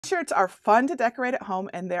T-shirts are fun to decorate at home,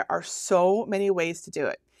 and there are so many ways to do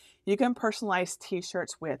it. You can personalize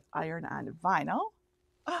t-shirts with iron-on vinyl,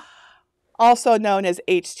 also known as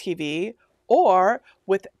HTV, or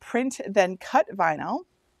with print then cut vinyl,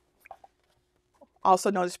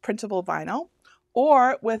 also known as printable vinyl,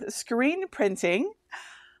 or with screen printing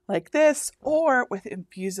like this, or with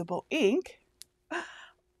infusible ink,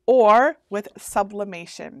 or with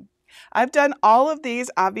sublimation. I've done all of these,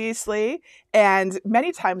 obviously, and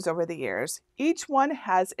many times over the years. Each one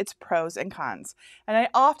has its pros and cons, and I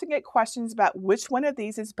often get questions about which one of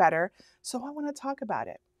these is better, so I want to talk about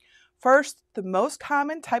it. First, the most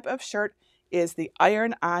common type of shirt is the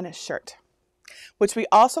iron-on shirt, which we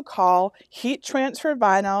also call heat transfer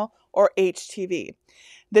vinyl or HTV.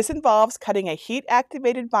 This involves cutting a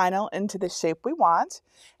heat-activated vinyl into the shape we want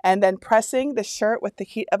and then pressing the shirt with the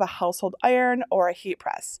heat of a household iron or a heat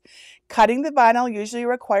press. Cutting the vinyl usually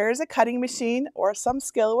requires a cutting machine or some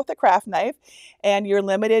skill with a craft knife, and you're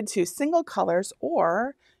limited to single colors,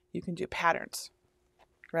 or you can do patterns,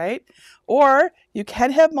 right? Or you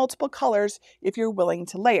can have multiple colors if you're willing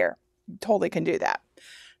to layer. You totally can do that.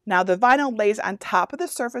 Now, the vinyl lays on top of the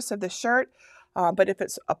surface of the shirt, but if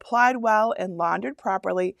it's applied well and laundered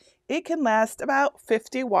properly, it can last about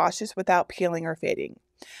 50 washes without peeling or fading.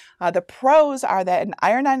 The pros are that an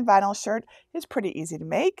iron-on vinyl shirt is pretty easy to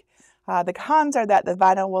make. The cons are that the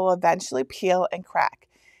vinyl will eventually peel and crack.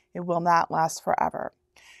 It will not last forever.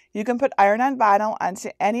 You can put iron-on vinyl onto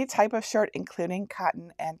any type of shirt, including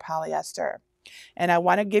cotton and polyester. And I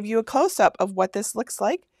want to give you a close-up of what this looks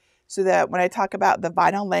like so that when I talk about the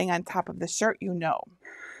vinyl laying on top of the shirt, you know.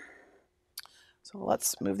 So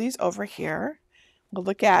let's move these over here. We'll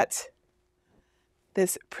look at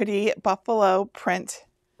this pretty buffalo print.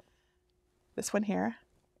 This one here.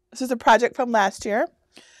 This is a project from last year.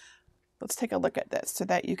 Let's take a look at this so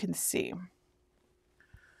that you can see.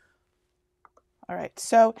 All right,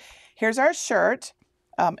 so here's our shirt.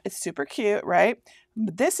 It's super cute, right?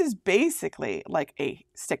 This is basically like a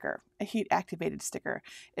sticker, a heat-activated sticker.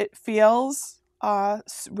 It feels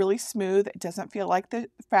really smooth. It doesn't feel like the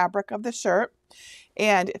fabric of the shirt.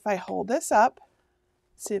 And if I hold this up,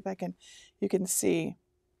 see if you can see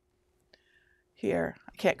here.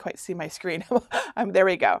 I can't quite see my screen. There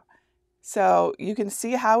we go. So you can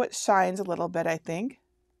see how it shines a little bit, I think,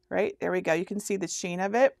 right? There we go. You can see the sheen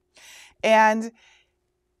of it. And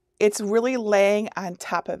it's really laying on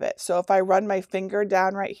top of it. So if I run my finger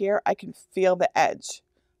down right here, I can feel the edge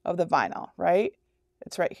of the vinyl, right?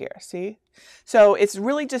 It's right here, see? So it's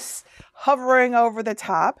really just hovering over the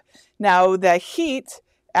top. Now the heat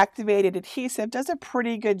activated adhesive does a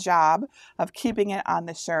pretty good job of keeping it on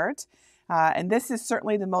the shirt. And this is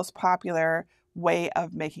certainly the most popular way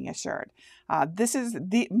of making a shirt. This is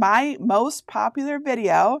my most popular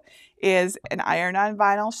video is an iron-on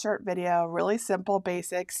vinyl shirt video, really simple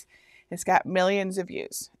basics. It's got millions of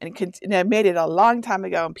views, and I made it a long time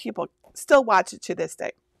ago, and people still watch it to this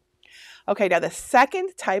day. Okay, now the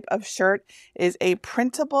second type of shirt is a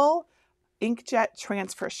printable inkjet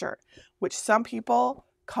transfer shirt, which some people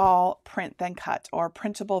call print then cut or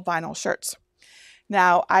printable vinyl shirts.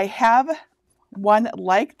 Now I have one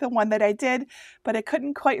like the one that I did, but I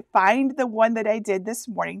couldn't quite find the one that I did this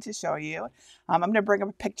morning to show you. I'm going to bring up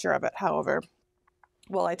a picture of it, however,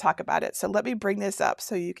 while I talk about it. So let me bring this up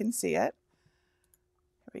so you can see it.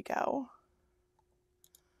 Here we go.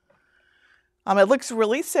 It looks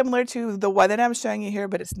really similar to the one that I'm showing you here,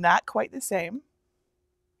 but it's not quite the same.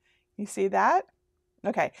 You see that?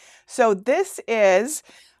 Okay, so this is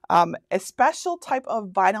a special type of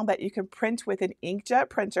vinyl that you can print with an inkjet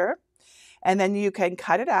printer, and then you can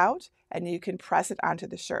cut it out and you can press it onto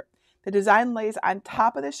the shirt. The design lays on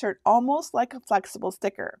top of the shirt almost like a flexible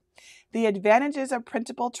sticker. The advantages of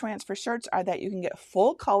printable transfer shirts are that you can get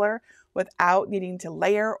full color without needing to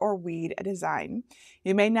layer or weed a design.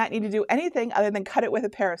 You may not need to do anything other than cut it with a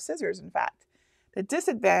pair of scissors, in fact. The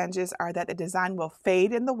disadvantages are that the design will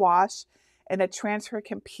fade in the wash and the transfer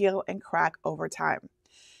can peel and crack over time.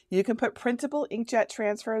 You can put printable inkjet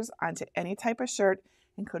transfers onto any type of shirt,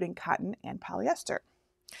 including cotton and polyester.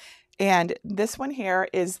 And this one here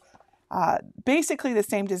is basically the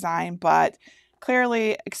same design, but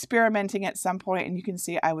clearly experimenting at some point, and you can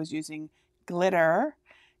see I was using glitter,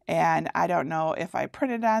 and I don't know if I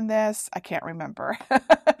printed on this. I can't remember.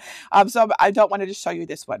 So I don't want to just show you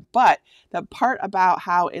this one, but the part about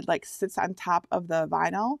how it like sits on top of the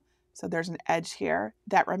vinyl, so there's an edge here,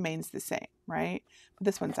 that remains the same, right? But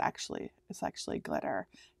this one's it's actually glitter,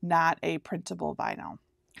 not a printable vinyl.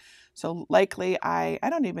 So likely I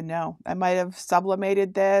don't even know. I might have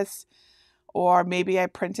sublimated this, or maybe I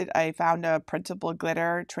found a printable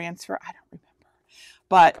glitter transfer. I don't remember.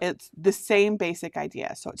 but it's the same basic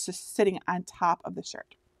idea. So it's just sitting on top of the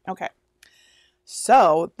shirt. Okay.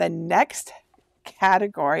 So the next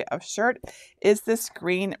category of shirt is the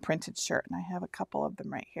screen printed shirt. And I have a couple of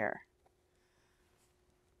them right here.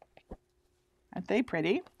 Aren't they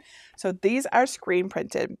pretty? So these are screen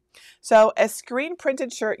printed. So a screen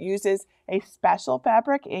printed shirt uses a special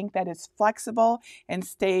fabric ink that is flexible and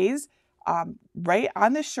stays right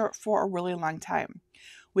on the shirt for a really long time.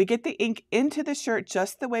 We get the ink into the shirt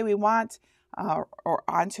just the way we want, or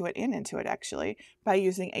onto it and into it actually, by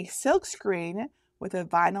using a silk screen with a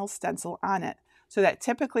vinyl stencil on it. So that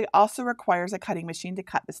typically also requires a cutting machine to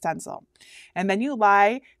cut the stencil. And then you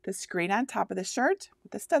lie the screen on top of the shirt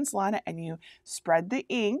with the stencil on it, and you spread the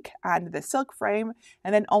ink onto the silk frame,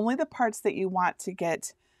 and then only the parts that you want to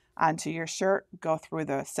get onto your shirt go through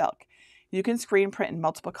the silk. You can screen print in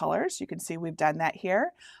multiple colors. You can see we've done that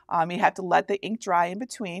here. You have to let the ink dry in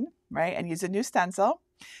between, right, and use a new stencil.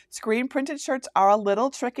 Screen printed shirts are a little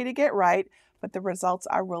tricky to get right, but the results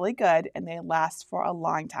are really good and they last for a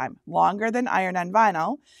long time, longer than iron-on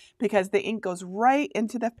vinyl, because the ink goes right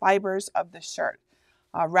into the fibers of the shirt,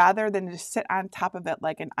 rather than just sit on top of it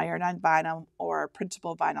like an iron-on vinyl or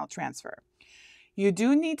printable vinyl transfer. You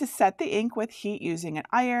do need to set the ink with heat using an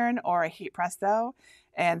iron or a heat press though,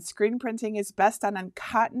 and screen printing is best done on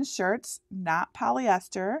cotton shirts, not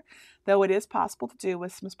polyester, though it is possible to do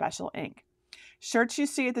with some special ink. Shirts you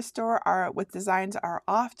see at the store with designs are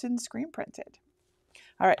often screen printed.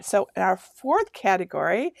 All right, so our fourth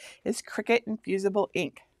category is Cricut Infusible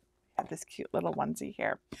Ink. I have this cute little onesie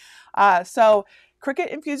here. So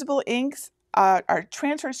Cricut Infusible Inks are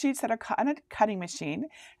transfer sheets that are cut on a cutting machine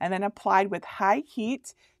and then applied with high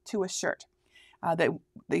heat to a shirt.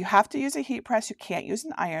 You have to use a heat press. You can't use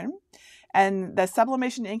an iron. And the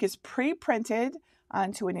sublimation ink is pre-printed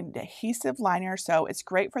onto an adhesive liner, so it's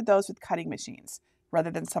great for those with cutting machines rather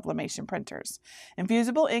than sublimation printers.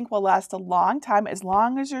 Infusible ink will last a long time. As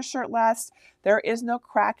long as your shirt lasts, there is no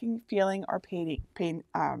cracking, feeling, or peeling.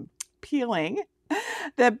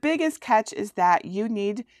 The biggest catch is that you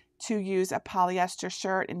need to use a polyester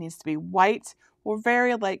shirt. It needs to be white or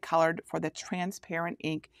very light colored for the transparent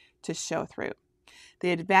ink to show through.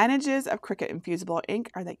 The advantages of Cricut Infusible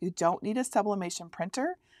Ink are that you don't need a sublimation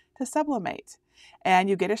printer to sublimate, and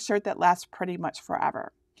you get a shirt that lasts pretty much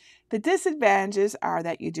forever. The disadvantages are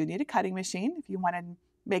that you do need a cutting machine if you want to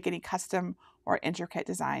make any custom or intricate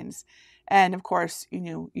designs. And of course,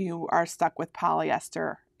 you are stuck with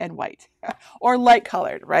polyester and white or light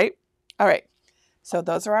colored, right? All right. So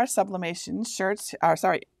those are our sublimation shirts.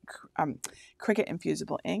 Cricut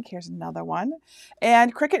Infusible Ink. Here's another one.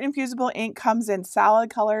 And Cricut Infusible Ink comes in solid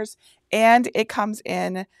colors and it comes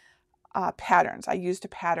in patterns. I used a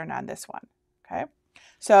pattern on this one. Okay.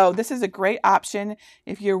 So this is a great option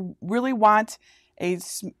if you really want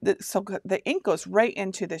so the ink goes right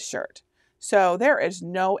into the shirt. So there is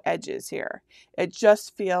no edges here. It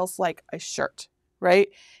just feels like a shirt, right?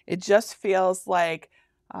 It just feels like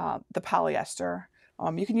the polyester.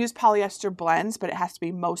 You can use polyester blends, but it has to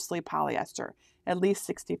be mostly polyester, at least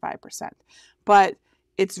 65%. But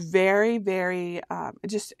it's very, very,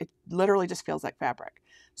 it literally just feels like fabric.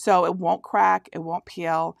 So it won't crack, it won't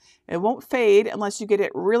peel, it won't fade unless you get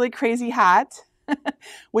it really crazy hot,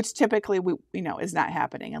 which typically is not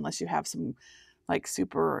happening unless you have some like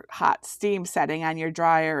super hot steam setting on your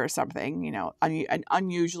dryer or something, an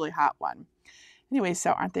unusually hot one. Anyway,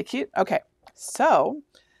 so aren't they cute? Okay, so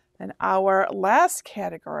then our last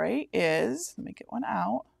category is, let me get one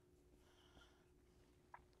out.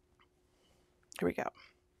 Here we go.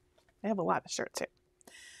 I have a lot of shirts here.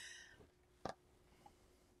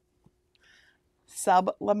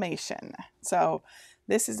 Sublimation. So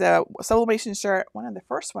this is a sublimation shirt, one of the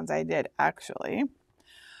first ones I did actually.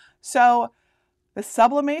 So the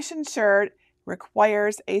sublimation shirt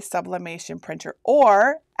requires a sublimation printer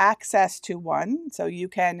or access to one. So you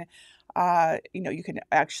can, you can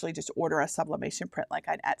actually just order a sublimation print like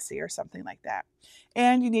on Etsy or something like that.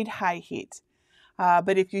 And you need high heat.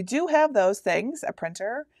 But if you do have those things, a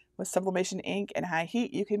printer with sublimation ink and high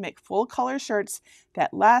heat, you can make full color shirts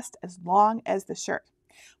that last as long as the shirt.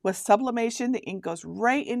 With sublimation, the ink goes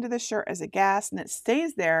right into the shirt as a gas and it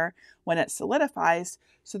stays there when it solidifies.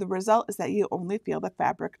 So the result is that you only feel the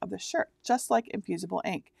fabric of the shirt, just like infusible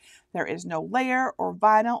ink. There is no layer or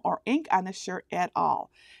vinyl or ink on the shirt at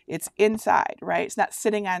all. It's inside, right? It's not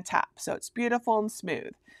sitting on top. So it's beautiful and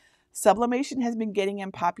smooth. Sublimation has been getting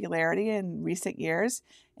in popularity in recent years,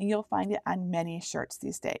 and you'll find it on many shirts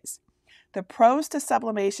these days. The pros to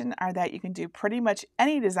sublimation are that you can do pretty much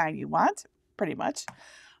any design you want, pretty much.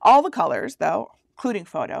 All the colors, though, including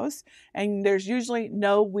photos, and there's usually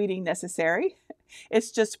no weeding necessary.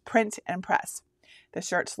 It's just print and press. The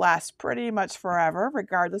shirts last pretty much forever,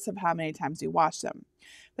 regardless of how many times you wash them.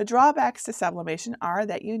 The drawbacks to sublimation are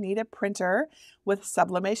that you need a printer with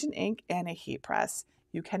sublimation ink and a heat press.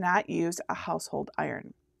 You cannot use a household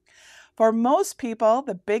iron. For most people,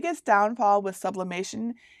 the biggest downfall with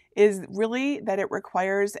sublimation is really that it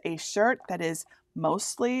requires a shirt that is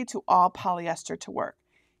mostly to all polyester to work.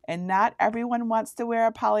 And not everyone wants to wear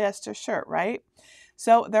a polyester shirt, right?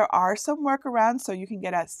 So there are some workarounds so you can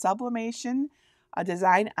get a sublimation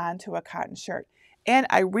design onto a cotton shirt. And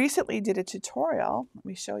I recently did a tutorial. Let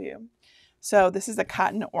me show you. So this is a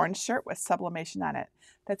cotton orange shirt with sublimation on it.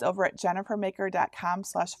 That's over at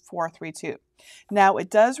jennifermaker.com/432. Now it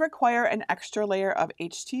does require an extra layer of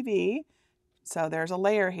HTV. So there's a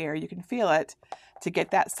layer here, you can feel it, to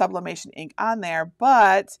get that sublimation ink on there,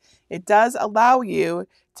 but it does allow you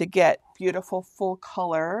to get beautiful full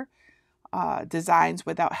color designs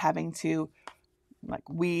without having to like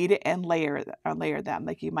weed and layer them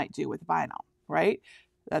like you might do with vinyl, right?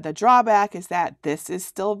 The drawback is that this is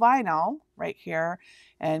still vinyl right here,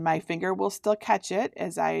 and my finger will still catch it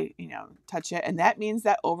as I, touch it, and that means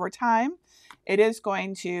that over time it is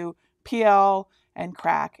going to peel and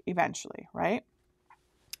crack eventually, right?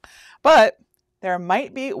 But there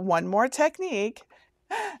might be one more technique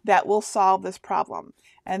that will solve this problem,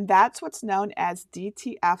 and that's what's known as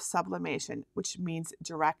DTF sublimation, which means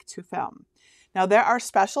direct to film. Now, there are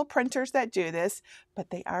special printers that do this, but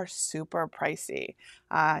they are super pricey.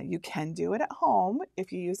 You can do it at home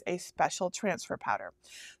if you use a special transfer powder.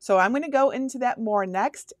 So I'm going to go into that more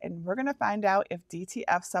next, and we're going to find out if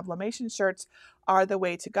DTF sublimation shirts are the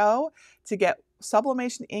way to go to get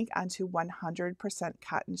sublimation ink onto 100%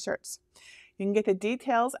 cotton shirts. You can get the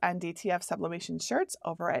details on DTF sublimation shirts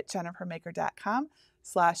over at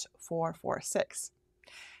jennifermaker.com/446.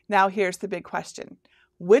 Now, here's the big question.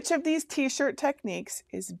 Which of these t-shirt techniques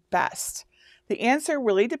is best? The answer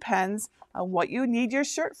really depends on what you need your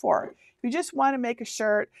shirt for. If you just want to make a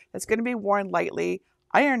shirt that's going to be worn lightly,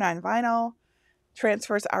 iron-on vinyl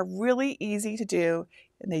transfers are really easy to do,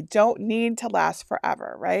 and they don't need to last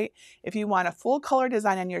forever, right? If you want a full color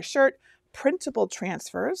design on your shirt, printable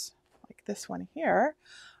transfers, like this one here,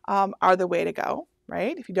 are the way to go,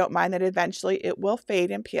 right? If you don't mind that eventually it will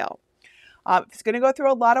fade and peel. If it's going to go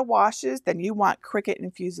through a lot of washes, then you want Cricut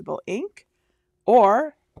Infusible Ink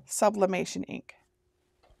or Sublimation Ink.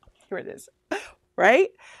 Here it is, right?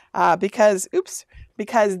 Because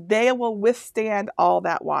they will withstand all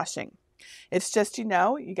that washing. It's just, you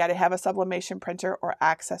got to have a sublimation printer or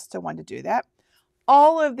access to one to do that.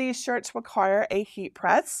 All of these shirts require a heat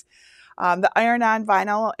press. The iron-on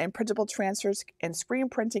vinyl and printable transfers and screen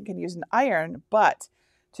printing can use an iron, but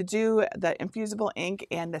to do the infusible ink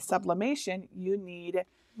and the sublimation, you need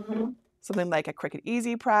something like a Cricut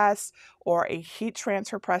Easy Press or a heat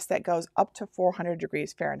transfer press that goes up to 400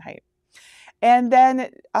 degrees Fahrenheit. And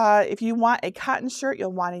then if you want a cotton shirt,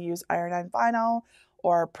 you'll want to use iron-on vinyl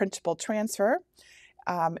or printable transfer.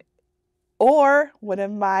 Or one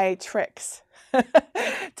of my tricks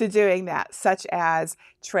to doing that, such as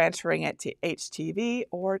transferring it to HTV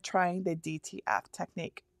or trying the DTF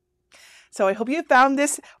technique. So I hope you found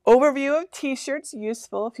this overview of t-shirts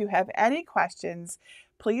useful. If you have any questions,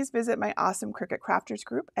 please visit my awesome Cricut Crafters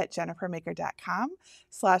group at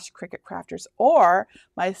jennifermaker.com/Cricut Crafters or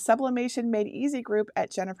my Sublimation Made Easy group at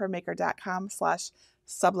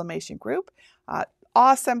jennifermaker.com/Sublimation group.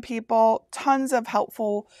 Awesome people, tons of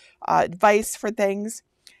helpful advice for things.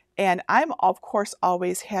 And I'm, of course,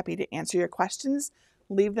 always happy to answer your questions.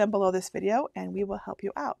 Leave them below this video and we will help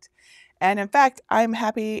you out. And in fact, I'm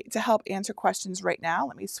happy to help answer questions right now.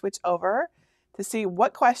 Let me switch over to see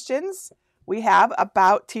what questions we have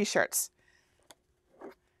about t-shirts.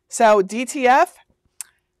 So DTF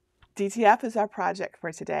is our project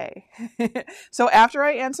for today. So after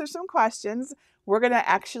I answer some questions, we're going to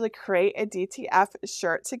actually create a DTF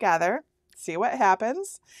shirt together, see what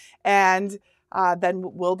happens, and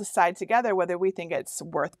then we'll decide together whether we think it's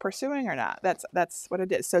worth pursuing or not. That's what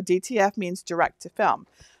it is. So DTF means direct to film.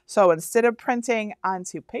 So instead of printing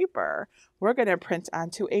onto paper, we're going to print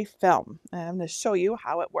onto a film. And I'm going to show you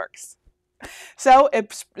how it works. So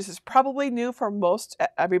this is probably new for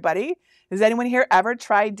everybody. Has anyone here ever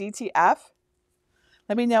tried DTF?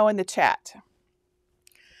 Let me know in the chat.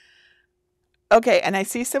 Okay, and I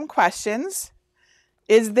see some questions.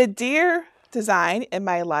 Is the deer design in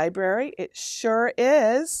my library? It sure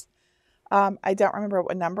is. I don't remember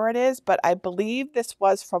what number it is, but I believe this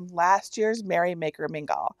was from last year's Merry Maker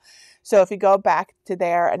Mingle. So if you go back to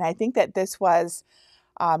there, and I think that this was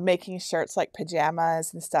making shirts like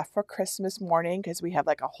pajamas and stuff for Christmas morning, because we have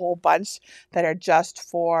like a whole bunch that are just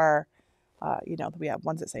for, you know, we have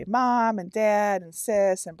ones that say mom and dad and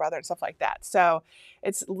sis and brother and stuff like that. So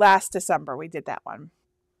it's last December we did that one.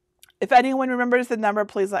 If anyone remembers the number,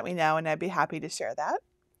 please let me know and I'd be happy to share that.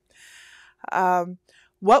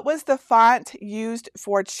 What was the font used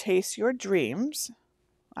for Chase Your Dreams?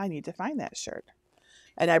 I need to find that shirt.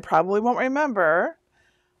 And I probably won't remember,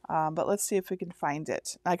 but let's see if we can find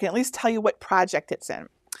it. I can at least tell you what project it's in.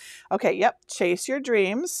 Okay, yep, Chase Your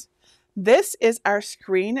Dreams. This is our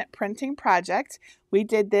screen printing project. We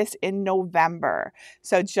did this in November,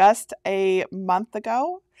 so just a month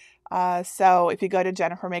ago. So if you go to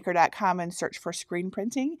jennifermaker.com and search for screen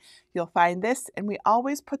printing, you'll find this. And we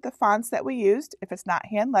always put the fonts that we used, if it's not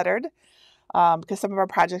hand lettered, because some of our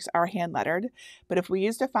projects are hand lettered. But if we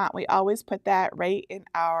used a font, we always put that right in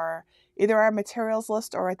our, either our materials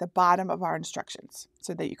list or at the bottom of our instructions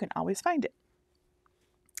so that you can always find it.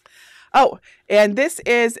 Oh, and this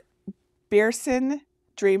is Bearson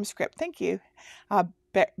Dream Script. Thank you.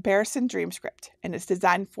 Bearson Dream Script, and it's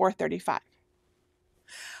designed for 35.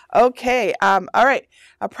 Okay, all right.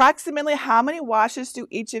 Approximately how many washes do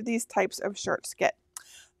each of these types of shirts get?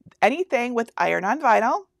 Anything with iron-on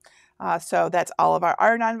vinyl. So that's all of our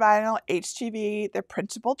iron-on vinyl, HTV, the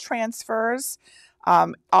printable transfers,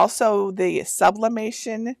 also the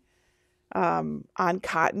sublimation on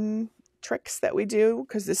cotton tricks that we do,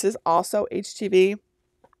 because this is also HTV.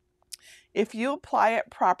 If you apply it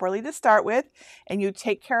properly to start with and you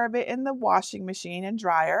take care of it in the washing machine and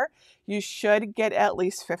dryer, you should get at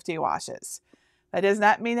least 50 washes. That does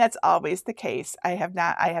not mean that's always the case. I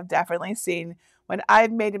have definitely seen when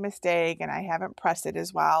I've made a mistake and I haven't pressed it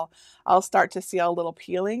as well, I'll start to see a little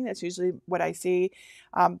peeling. That's usually what I see.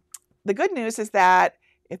 The good news is that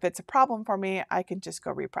if it's a problem for me, I can just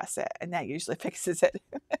go repress it, and that usually fixes it.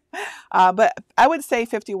 But I would say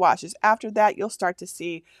 50 washes. After that, you'll start to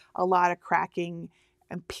see a lot of cracking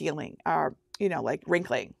and peeling, or, you know, like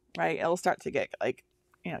wrinkling, right? It'll start to get like,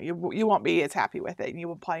 you know, you won't be as happy with it, and you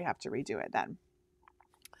will probably have to redo it then.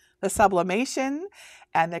 The sublimation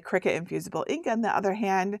and the Cricut Infusible Ink, on the other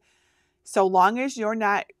hand, so long as you're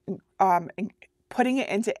not putting it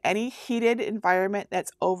into any heated environment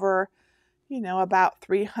that's over, you know, about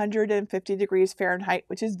 350 degrees Fahrenheit,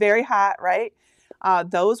 which is very hot, right?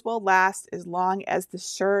 Those will last as long as the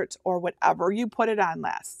shirt or whatever you put it on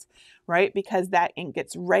lasts, right? Because that ink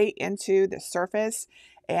gets right into the surface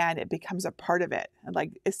and it becomes a part of it, and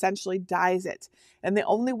like essentially dyes it. And the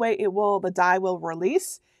only way the dye will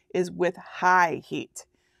release is with high heat,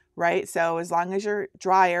 right? So as long as your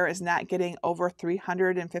dryer is not getting over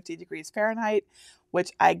 350 degrees Fahrenheit,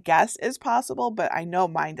 which I guess is possible, but I know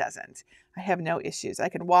mine doesn't. I have no issues. I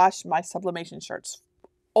can wash my sublimation shirts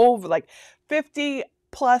over like 50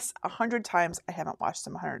 plus 100 times. I haven't washed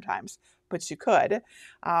them 100 times, but you could,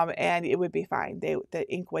 and it would be fine. The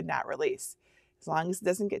ink would not release as long as it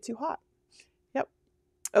doesn't get too hot. Yep.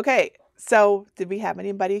 Okay, so did we have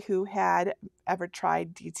anybody who had ever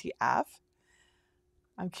tried DTF?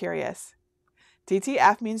 I'm curious.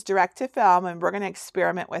 DTF means direct to film, and we're going to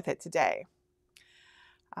experiment with it today.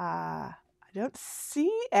 I don't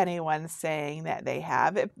see anyone saying that they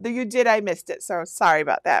have. If you did, I missed it, so sorry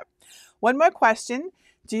about that. One more question.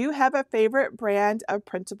 Do you have a favorite brand of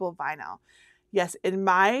printable vinyl? Yes, in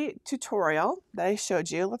my tutorial that I showed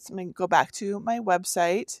you, let me go back to my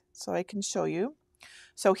website so I can show you.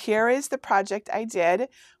 So here is the project I did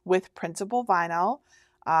with printable vinyl.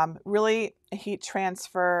 Really heat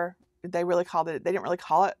transfer. They didn't really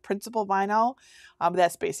call it printable vinyl, but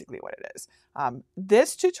that's basically what it is.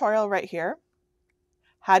 This tutorial right here,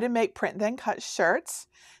 how to make print then cut shirts.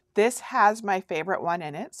 This has my favorite one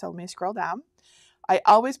in it. So let me scroll down. I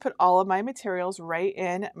always put all of my materials right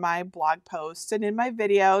in my blog posts and in my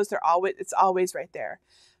videos. It's always right there.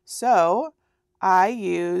 So I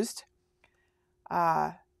used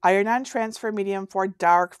iron-on transfer medium for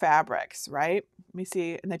dark fabrics, right? Let me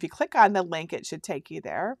see. And if you click on the link, it should take you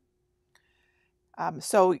there.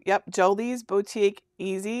 So, yep, Jolie's Boutique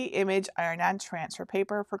Easy Image Iron-on Transfer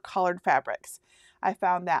Paper for colored fabrics. I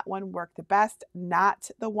found that one worked the best,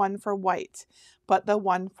 not the one for white, but the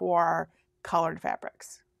one for colored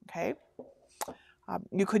fabrics, okay?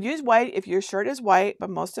 You could use white if your shirt is white,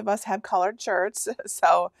 but most of us have colored shirts,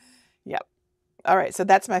 so, yep. All right, so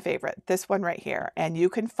that's my favorite, this one right here, and you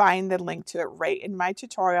can find the link to it right in my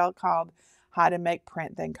tutorial called How to Make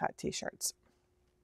Print Then Cut T-Shirts.